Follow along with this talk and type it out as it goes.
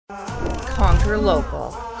Conquer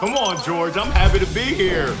Local. Come on, George, I'm happy to be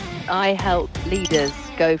here. I help leaders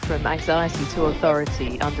go from anxiety to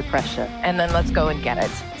authority under pressure. And then let's go and get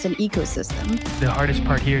it. It's an ecosystem. The hardest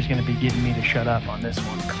part here is going to be getting me to shut up on this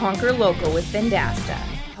one. Conquer Local with Vendasta,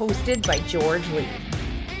 hosted by George Lee.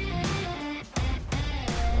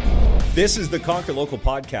 This is the Conquer Local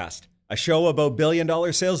podcast, a show about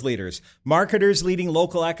billion-dollar sales leaders, marketers leading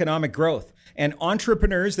local economic growth, and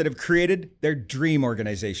entrepreneurs that have created their dream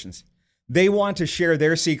organizations. They want to share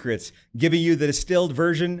their secrets, giving you the distilled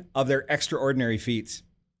version of their extraordinary feats.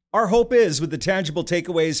 Our hope is, with the tangible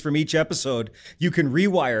takeaways from each episode, you can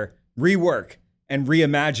rewire, rework, and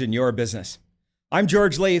reimagine your business. I'm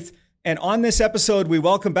George Lath, and on this episode, we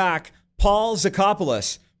welcome back Paul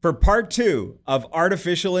Zakopoulos for part 2 of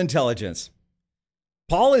Artificial Intelligence.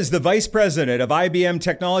 Paul is the Vice President of IBM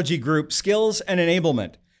Technology Group Skills and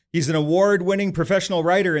Enablement. He's an award-winning professional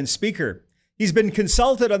writer and speaker. He's been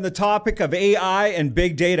consulted on the topic of AI and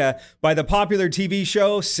big data by the popular TV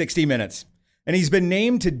show 60 Minutes. And he's been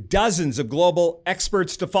named to dozens of global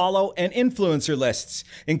experts to follow and influencer lists,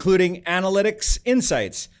 including Analytics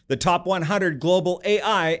Insights, the top 100 global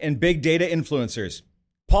AI and big data influencers.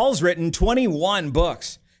 Paul's written 21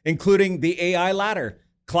 books, including The AI Ladder,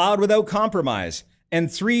 Cloud Without Compromise, and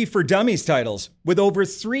 3 for Dummies titles, with over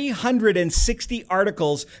 360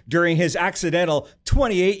 articles during his accidental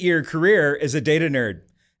 28-year career as a data nerd.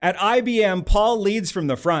 At IBM, Paul leads from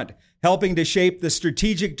the front, helping to shape the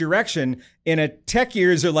strategic direction in a tech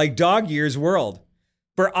years are like dog years world.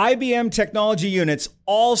 For IBM technology units,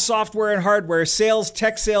 all software and hardware, sales,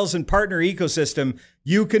 tech sales, and partner ecosystem,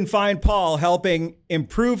 you can find Paul helping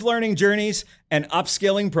improve learning journeys and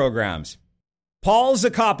upskilling programs. Paul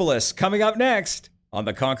Zakopoulos coming up next on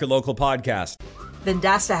the Conquer Local podcast.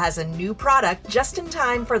 Vendasta has a new product just in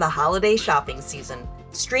time for the holiday shopping season.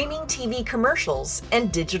 Streaming TV commercials and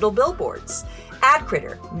digital billboards.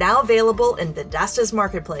 AdCritter, now available in Vendasta's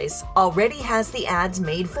marketplace, already has the ads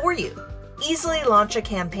made for you. Easily launch a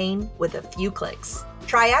campaign with a few clicks.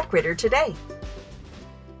 Try AdCritter today.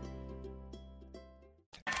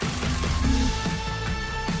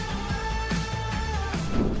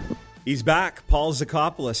 He's back, Paul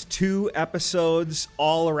Zakopoulos. 2 episodes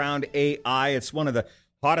all around AI. It's one of the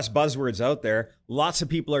hottest buzzwords out there. Lots of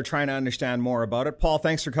people are trying to understand more about it. Paul,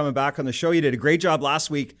 thanks for coming back on the show. You did a great job last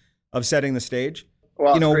week of setting the stage.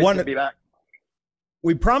 Well, it's great to be back.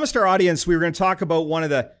 We promised our audience we were going to talk about one of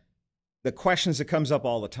the questions that comes up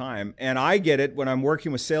all the time. And I get it when I'm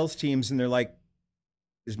working with sales teams and they're like,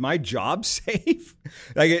 is my job safe?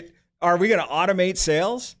 Are we going to automate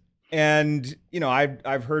sales? And,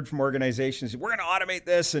 I've heard from organizations, we're going to automate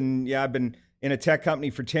this. And yeah, I've been in a tech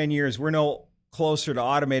company for 10 years. We're no closer to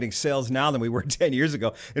automating sales now than we were 10 years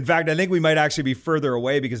ago. In fact, I think we might actually be further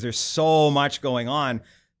away because there's so much going on.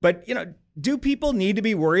 But, do people need to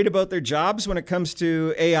be worried about their jobs when it comes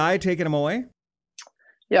to AI taking them away?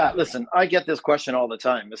 Yeah, listen, I get this question all the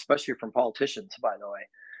time, especially from politicians, by the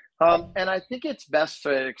way. And I think it's best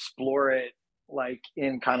to explore it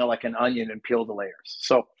in kind of like an onion and peel the layers.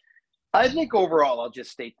 So I think overall, I'll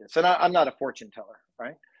just state this, and I'm not a fortune teller,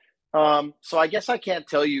 right? So I guess I can't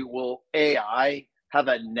tell you, will AI have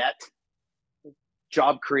a net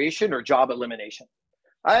job creation or job elimination?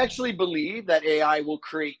 I actually believe that AI will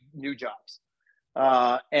create new jobs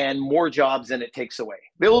and more jobs than it takes away.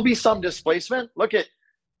 There will be some displacement. Look at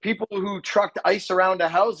people who trucked ice around to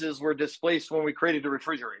houses were displaced when we created a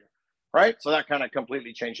refrigerator, right? So that kind of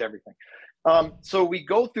completely changed everything. So we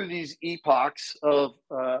go through these epochs of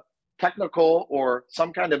technical or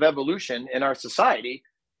some kind of evolution in our society,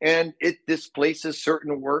 and it displaces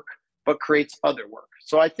certain work but creates other work.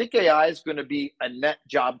 So I think AI is going to be a net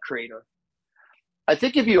job creator. I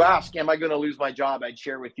think if you ask, am I going to lose my job, I'd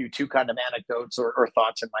share with you 2 kind of anecdotes or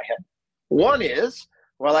thoughts in my head. One is,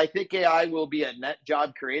 while I think AI will be a net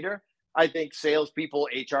job creator, I think salespeople,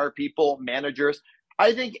 HR people, managers,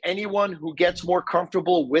 I think anyone who gets more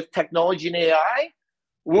comfortable with technology and AI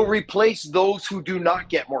will replace those who do not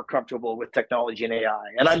get more comfortable with technology and AI.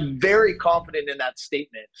 And I'm very confident in that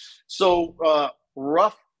statement. So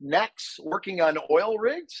rough necks working on oil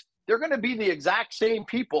rigs, they're going to be the exact same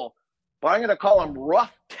people, but I'm going to call them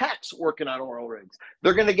rough techs working on oil rigs.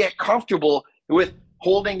 They're going to get comfortable with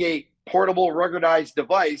holding a portable ruggedized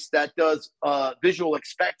device that does visual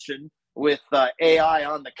inspection with AI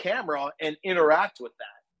on the camera and interact with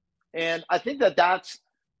that. And I think that that's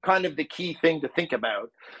kind of the key thing to think about.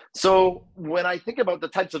 So when I think about the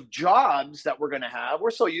types of jobs that we're going to have, we're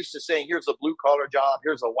so used to saying, here's a blue collar job,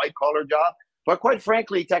 here's a white collar job. But quite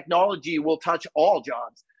frankly, technology will touch all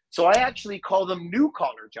jobs. So I actually call them new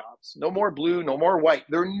collar jobs. No more blue, no more white.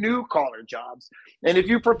 They're new collar jobs. And if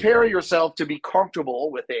you prepare yourself to be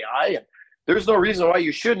comfortable with AI, and there's no reason why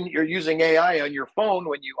you shouldn't. You're using AI on your phone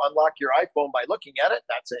when you unlock your iPhone by looking at it.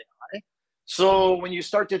 That's AI. So when you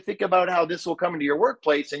start to think about how this will come into your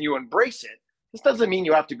workplace and you embrace it, this doesn't mean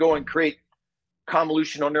you have to go and create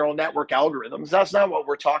convolutional neural network algorithms. That's not what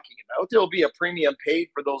we're talking about. There'll be a premium paid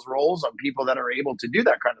for those roles on people that are able to do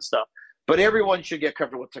that kind of stuff. But everyone should get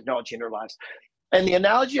comfortable with technology in their lives. And the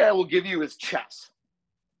analogy I will give you is chess.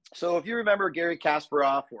 So if you remember Garry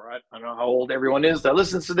Kasparov, or I don't know how old everyone is that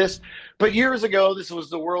listens to this, but years ago, this was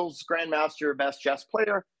the world's grandmaster, best chess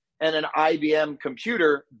player, and an IBM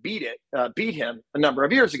computer beat him a number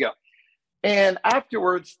of years ago. And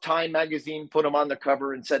afterwards, Time magazine put him on the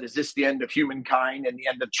cover and said, is this the end of humankind and the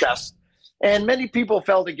end of chess? And many people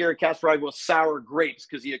felt that Garry Kasparov was sour grapes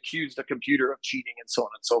because he accused the computer of cheating and so on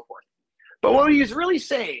and so forth. But what he's really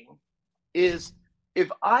saying is, if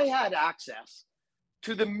I had access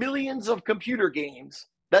to the millions of computer games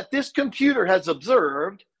that this computer has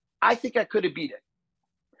observed, I think I could have beat it.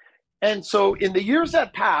 And so in the years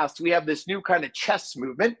that passed, we have this new kind of chess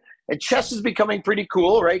movement, and chess is becoming pretty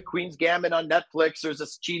cool, right? Queen's Gambit on Netflix. There's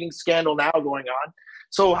this cheating scandal now going on.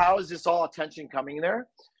 So how is this all attention coming there?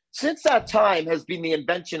 Since that time has been the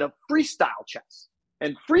invention of freestyle chess.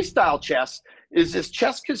 And freestyle chess is this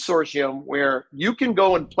chess consortium where you can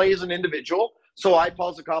go and play as an individual. So I,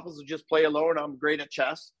 Paul Zakopoulos, will just play alone. I'm great at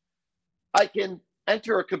chess. I can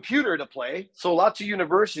enter a computer to play. So lots of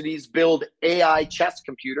universities build AI chess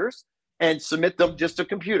computers and submit them just to a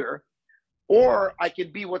computer. Or I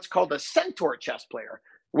can be what's called a centaur chess player,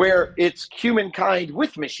 where it's humankind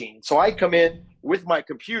with machine. So I come in with my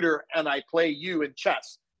computer and I play you in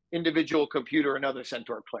chess, individual computer, another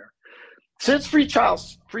centaur player. Since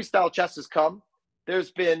freestyle chess has come,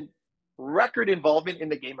 there's been record involvement in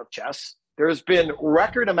the game of chess. There's been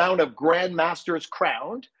record amount of grandmasters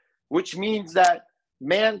crowned, which means that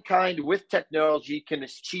mankind with technology can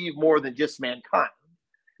achieve more than just mankind.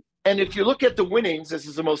 And if you look at the winnings, this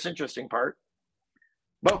is the most interesting part.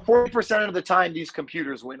 About 40% of the time, these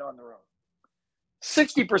computers win on their own.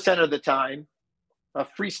 60% of the time, a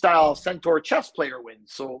freestyle centaur chess player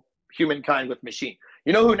wins. So humankind with machine.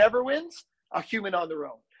 You know who never wins? A human on their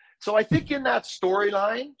own. So I think in that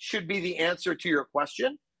storyline should be the answer to your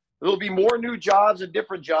question. There'll be more new jobs and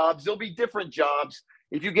different jobs. There'll be different jobs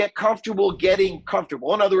if you get comfortable getting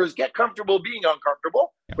comfortable. In other words, get comfortable being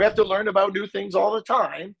uncomfortable. We have to learn about new things all the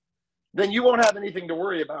time. Then you won't have anything to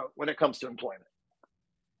worry about when it comes to employment.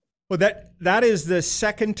 Well, that is the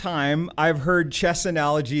second time I've heard chess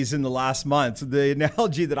analogies in the last month. The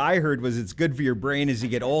analogy that I heard was it's good for your brain as you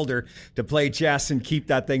get older to play chess and keep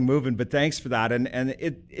that thing moving. But thanks for that. And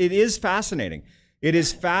it is fascinating. It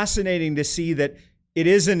is fascinating to see that it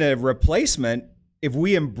isn't a replacement. If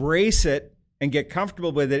we embrace it and get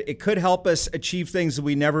comfortable with it, it could help us achieve things that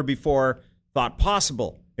we never before thought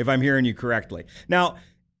possible, if I'm hearing you correctly. Now,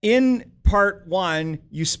 in part one,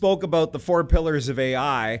 you spoke about the 4 pillars of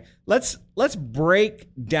AI. Let's break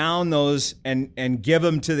down those and give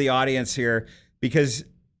them to the audience here, because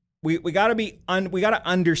we got to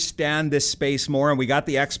understand this space more, and we got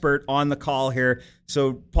the expert on the call here.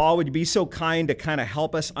 So, Paul, would you be so kind to kind of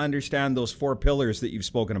help us understand those 4 pillars that you've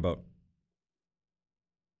spoken about?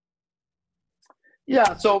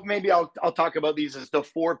 Yeah, so maybe I'll talk about these as the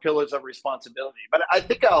 4 pillars of responsibility. But I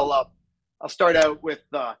think I'll start out with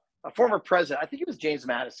a former president. I think it was James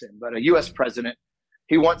Madison, but a U.S. president.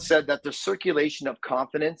 He once said that the circulation of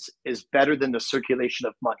confidence is better than the circulation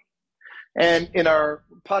of money. And in our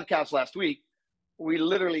podcast last week, we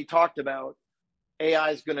literally talked about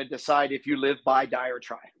AI is going to decide if you live, buy, die, or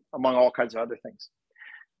try, among all kinds of other things.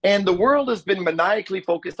 And the world has been maniacally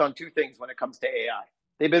focused on 2 things when it comes to AI.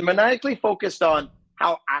 They've been maniacally focused on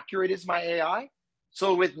how accurate is my AI.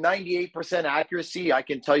 So with 98% accuracy, I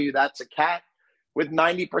can tell you that's a cat. With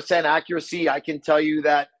 90% accuracy, I can tell you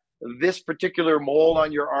that this particular mole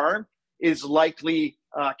on your arm is likely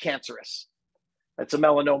cancerous. That's a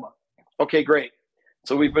melanoma. Okay, great.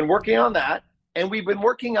 So we've been working on that, and we've been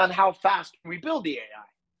working on how fast we build the AI.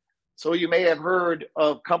 So you may have heard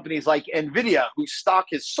of companies like NVIDIA, whose stock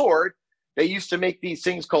has soared. They used to make these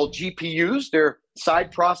things called GPUs. They're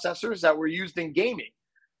side processors that were used in gaming.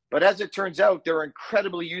 But as it turns out, they're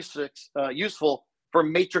incredibly useful for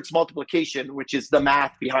matrix multiplication, which is the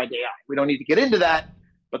math behind AI. We don't need to get into that.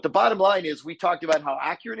 But the bottom line is we talked about how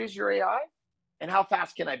accurate is your AI and how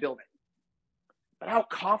fast can I build it. But how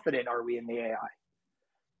confident are we in the AI?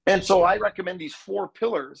 And so I recommend these 4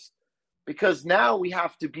 pillars because now we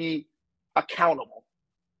have to be accountable.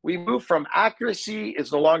 We move from accuracy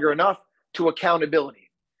is no longer enough to accountability.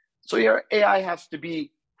 So your AI has to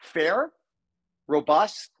be fair,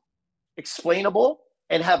 robust, explainable,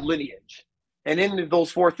 and have lineage. And in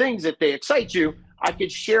those four things, if they excite you, I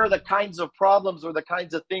could share the kinds of problems or the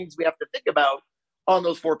kinds of things we have to think about on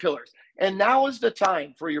those four pillars. And now is the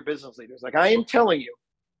time for your business leaders. Like I am telling you,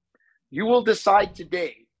 you will decide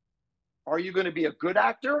today, are you going to be a good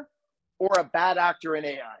actor or a bad actor in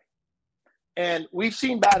AI? And we've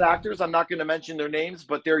seen bad actors. I'm not going to mention their names,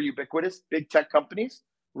 but they're ubiquitous, big tech companies,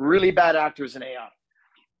 really bad actors in AI.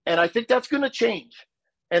 And I think that's going to change.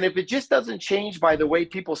 And if it just doesn't change by the way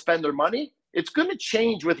people spend their money, it's going to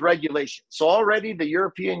change with regulation. So already the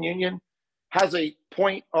European Union has a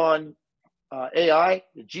point on AI.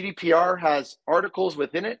 The GDPR has articles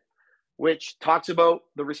within it, which talks about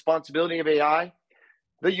the responsibility of AI.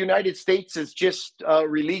 The United States has just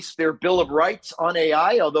released their Bill of Rights on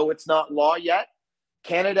AI, although it's not law yet.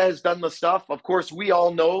 Canada has done the stuff. Of course, we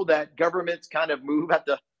all know that governments kind of move at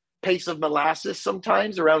the pace of molasses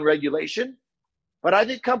sometimes around regulation. But I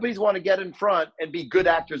think companies want to get in front and be good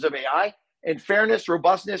actors of AI. And fairness,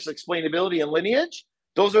 robustness, explainability, and lineage,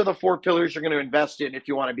 those are the four pillars you're going to invest in if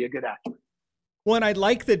you want to be a good actor. Well, and I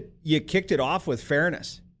like that you kicked it off with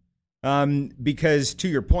fairness, because to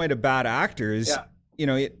your point of bad actors,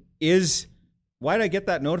 it is, why did I get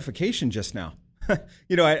that notification just now?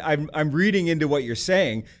 I'm reading into what you're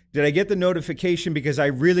saying. Did I get the notification because I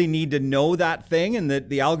really need to know that thing and that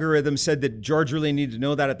the algorithm said that George really needed to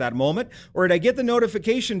know that at that moment? Or did I get the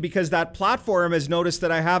notification because that platform has noticed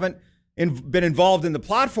that I haven't been involved in the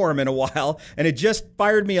platform in a while, and it just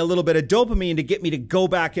fired me a little bit of dopamine to get me to go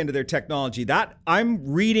back into their technology? That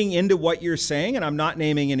I'm reading into what you're saying, and I'm not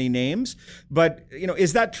naming any names, but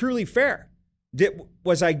is that truly fair?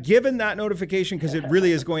 Was I given that notification because it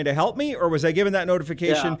really is going to help me, or was I given that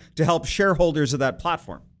notification to help shareholders of that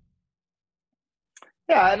platform?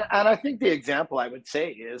 Yeah, and I think the example I would say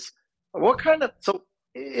is so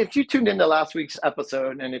if you tuned into last week's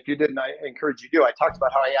episode, and if you didn't, I encourage you to, I talked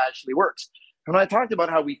about how AI actually works. And I talked about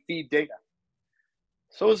how we feed data.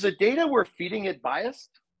 So is the data we're feeding it biased?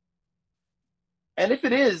 And if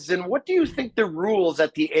it is, then what do you think the rules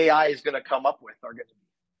that the AI is going to come up with are going to be?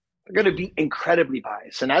 They're going to be incredibly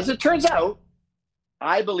biased. And as it turns out,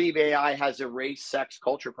 I believe AI has a race, sex,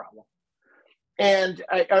 culture problem. And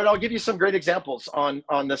I'll give you some great examples on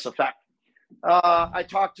this effect. I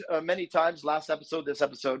talked many times, last episode, this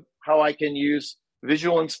episode, how I can use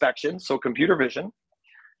visual inspection, so computer vision,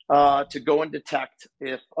 to go and detect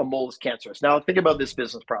if a mole is cancerous. Now, think about this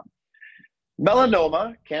business problem.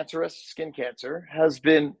 Melanoma, cancerous skin cancer, has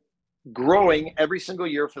been growing every single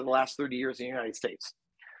year for the last 30 years in the United States.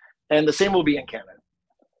 And the same will be in Canada.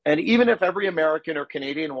 And even if every American or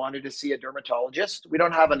Canadian wanted to see a dermatologist, we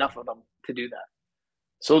don't have enough of them to do that.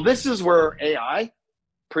 So this is where AI,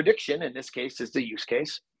 prediction in this case is the use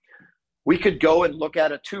case. We could go and look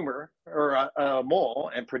at a tumor or a mole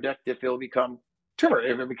and predict if it'll become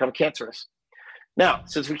cancerous. Now,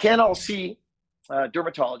 since we can't all see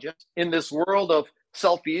dermatologists in this world of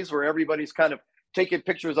selfies where everybody's kind of taking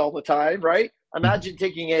pictures all the time, right? Imagine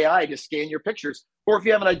taking AI to scan your pictures. Or if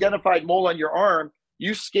you have an identified mole on your arm,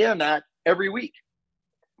 you scan that every week.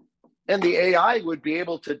 And the AI would be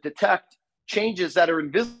able to detect changes that are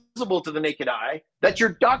invisible to the naked eye that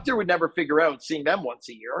your doctor would never figure out seeing them once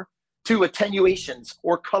a year, to attenuations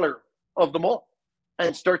or color of the mole,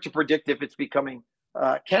 and start to predict if it's becoming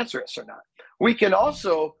cancerous or not. We can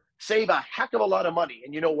also save a heck of a lot of money.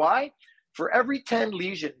 And you know why? For every 10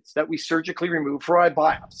 lesions that we surgically remove for a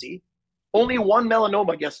biopsy, only one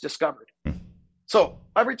melanoma gets discovered. So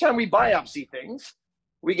every time we biopsy things,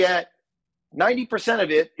 we get 90%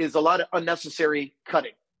 of it is a lot of unnecessary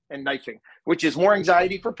cutting and knifing, which is more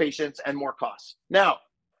anxiety for patients and more costs. Now,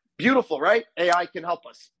 beautiful, right? AI can help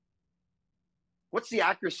us. What's the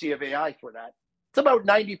accuracy of AI for that? It's about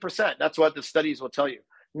 90%. That's what the studies will tell you.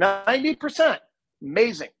 90%,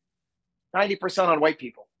 amazing. 90% on white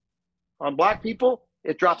people. On black people,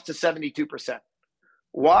 it drops to 72%.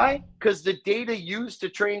 Why? Because the data used to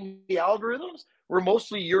train the algorithms were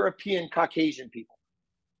mostly European Caucasian people.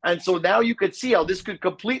 And so now you could see how this could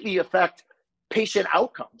completely affect patient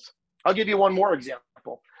outcomes. I'll give you one more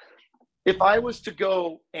example. If I was to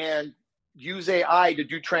go and use AI to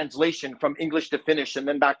do translation from English to Finnish and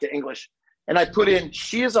then back to English, and I put in,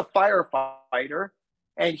 she is a firefighter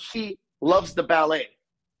and he loves the ballet,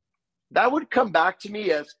 that would come back to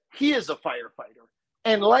me as, he is a firefighter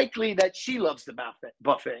and likely that she loves the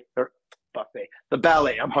the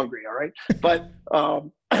ballet. I'm hungry, all right? But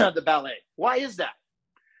the ballet. Why is that?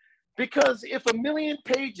 Because if 1 million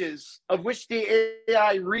pages of which the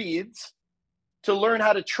AI reads to learn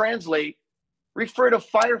how to translate refer to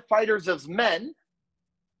firefighters as men,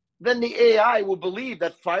 then the AI will believe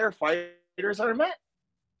that firefighters are met.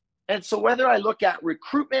 And so whether I look at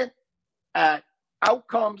recruitment, at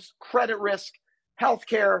outcomes, credit risk,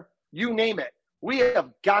 healthcare, you name it, we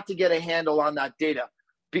have got to get a handle on that data,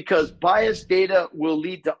 because biased data will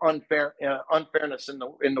lead to unfairness in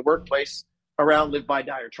the workplace around live by,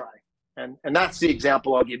 die, or try. And that's the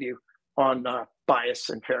example I'll give you on bias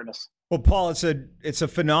and fairness. Well, Paul, it's a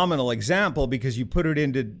phenomenal example because you put it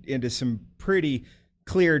into some pretty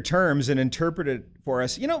clear terms and interpret it for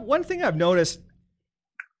us. You know, one thing I've noticed,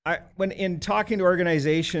 when in talking to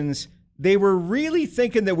organizations, they were really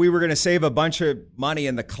thinking that we were going to save a bunch of money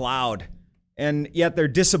in the cloud, and yet they're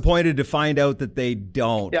disappointed to find out that they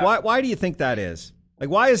don't. Yeah. Why do you think that is? Like,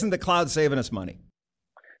 why isn't the cloud saving us money?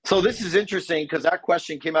 So this is interesting because that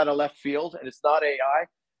question came out of left field, and it's not AI.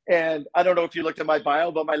 And I don't know if you looked at my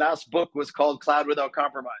bio, but my last book was called Cloud Without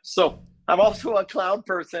Compromise. So I'm also a cloud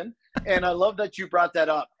person, and I love that you brought that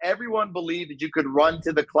up. Everyone believed that you could run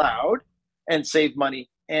to the cloud and save money.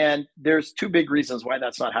 And there's two big reasons why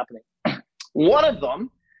that's not happening. One of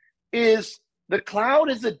them is the cloud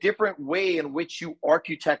is a different way in which you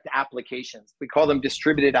architect applications. We call them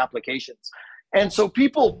distributed applications. And so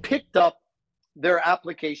people picked up their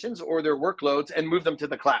applications or their workloads and moved them to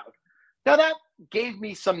the cloud. Now that gave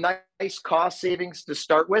me some nice cost savings to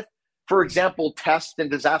start with. For example, test and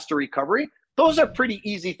disaster recovery. Those are pretty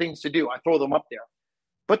easy things to do. I throw them up there.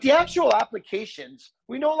 But the actual applications,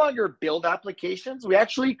 we no longer build applications. We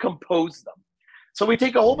actually compose them. So we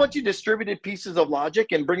take a whole bunch of distributed pieces of logic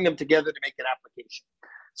and bring them together to make an application.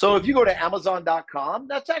 So if you go to Amazon.com,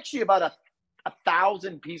 that's actually about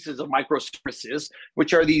 1,000 pieces of microservices,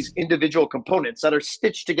 which are these individual components that are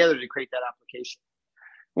stitched together to create that application.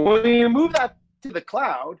 When you move that to the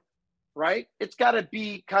cloud, right, it's got to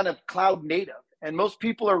be kind of cloud native. And most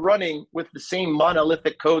people are running with the same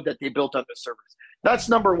monolithic code that they built on the servers. That's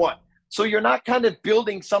number one. So you're not kind of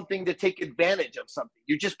building something to take advantage of something.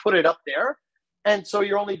 You just put it up there. And so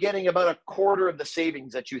you're only getting about a quarter of the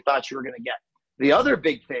savings that you thought you were going to get. The other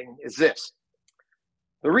big thing is this.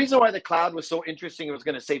 The reason why the cloud was so interesting and was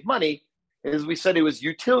going to save money is we said it was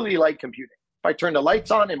utility-like computing. If I turn the lights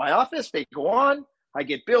on in my office, they go on, I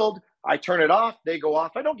get billed. I turn it off, they go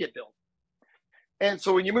off, I don't get billed. And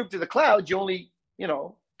so when you move to the cloud, you only,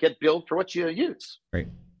 get billed for what you use. Right.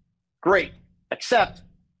 Great. Except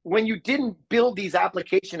when you didn't build these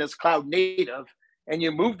applications as cloud native and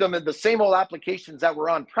you moved them in the same old applications that were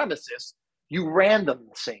on premises, you ran them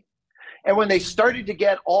the same. And when they started to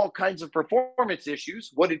get all kinds of performance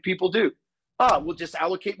issues, what did people do? We'll just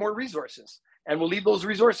allocate more resources and we'll leave those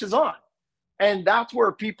resources on. And that's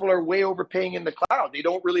where people are way overpaying in the cloud. They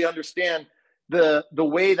don't really understand the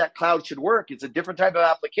way that cloud should work. It's a different type of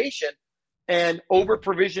application. And over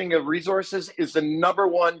provisioning of resources is the number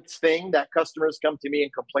one thing that customers come to me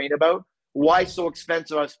and complain about. Why so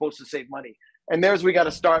expensive? I'm supposed to save money. And we got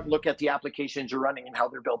to start and look at the applications you're running and how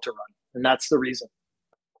they're built to run. And that's the reason.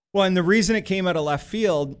 Well, and the reason it came out of left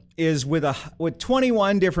field is with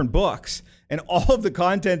 21 different books and all of the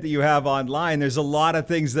content that you have online, there's a lot of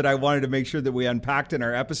things that I wanted to make sure that we unpacked in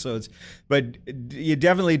our episodes. But you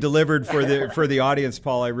definitely delivered for the audience,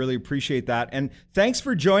 Paul. I really appreciate that. And thanks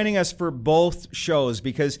for joining us for both shows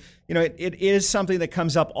because, it is something that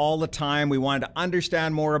comes up all the time. We wanted to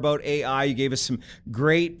understand more about AI. You gave us some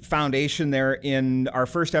great foundation there in our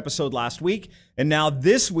first episode last week. And now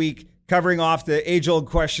this week, covering off the age-old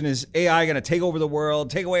question, is AI going to take over the world,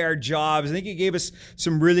 take away our jobs? I think you gave us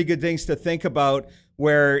some really good things to think about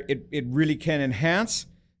where it really can enhance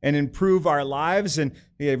and improve our lives. And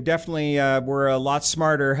definitely we're a lot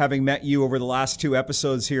smarter having met you over the last 2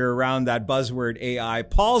 episodes here around that buzzword AI.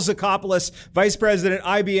 Paul Zakopoulos, Vice President,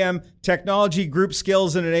 IBM Technology Group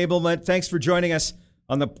Skills and Enablement. Thanks for joining us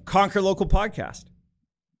on the Conquer Local podcast.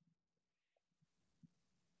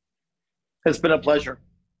 It's been a pleasure.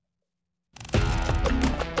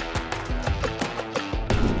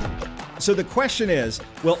 So the question is,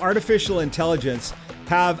 will artificial intelligence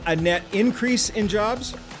have a net increase in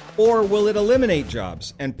jobs or will it eliminate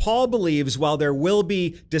jobs? And Paul believes while there will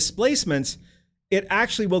be displacements, it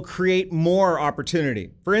actually will create more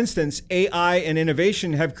opportunity. For instance, AI and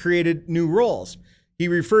innovation have created new roles. He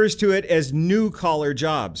refers to it as new collar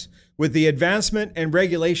jobs. With the advancement and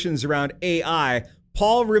regulations around AI,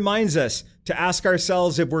 Paul reminds us to ask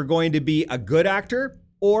ourselves if we're going to be a good actor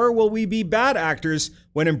or will we be bad actors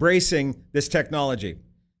when embracing this technology?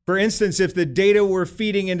 For instance, if the data we're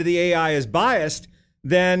feeding into the AI is biased,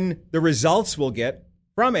 then the results we'll get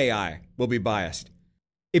from AI will be biased.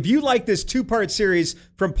 If you like this 2-part series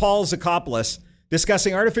from Paul Zakopoulos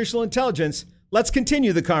discussing artificial intelligence, Let's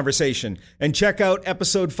continue the conversation and check out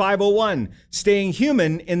episode 501, Staying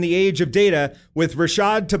Human in the Age of Data with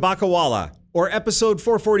Rashad Tabakawala, or episode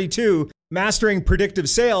 442, Mastering Predictive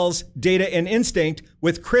Sales, Data and Instinct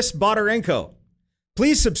with Chris Bodarenko.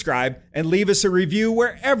 Please subscribe and leave us a review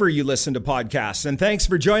wherever you listen to podcasts. And thanks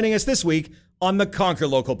for joining us this week on the Conquer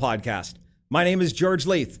Local podcast. My name is George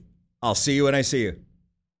Leith. I'll see you when I see you.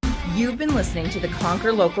 You've been listening to the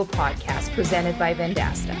Conquer Local podcast presented by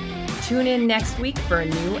Vendasta. Tune in next week for a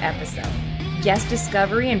new episode. Guest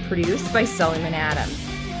discovery and produced by Sullivan Adams.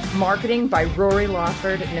 Marketing by Rory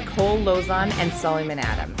Lawford, Nicole Lozon, and Sullivan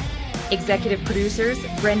Adams. Executive producers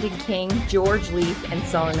Brendan King, George Leith, and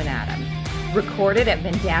Sullivan Adams. Recorded at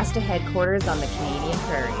Vendasta headquarters on the Canadian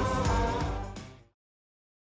Prairies.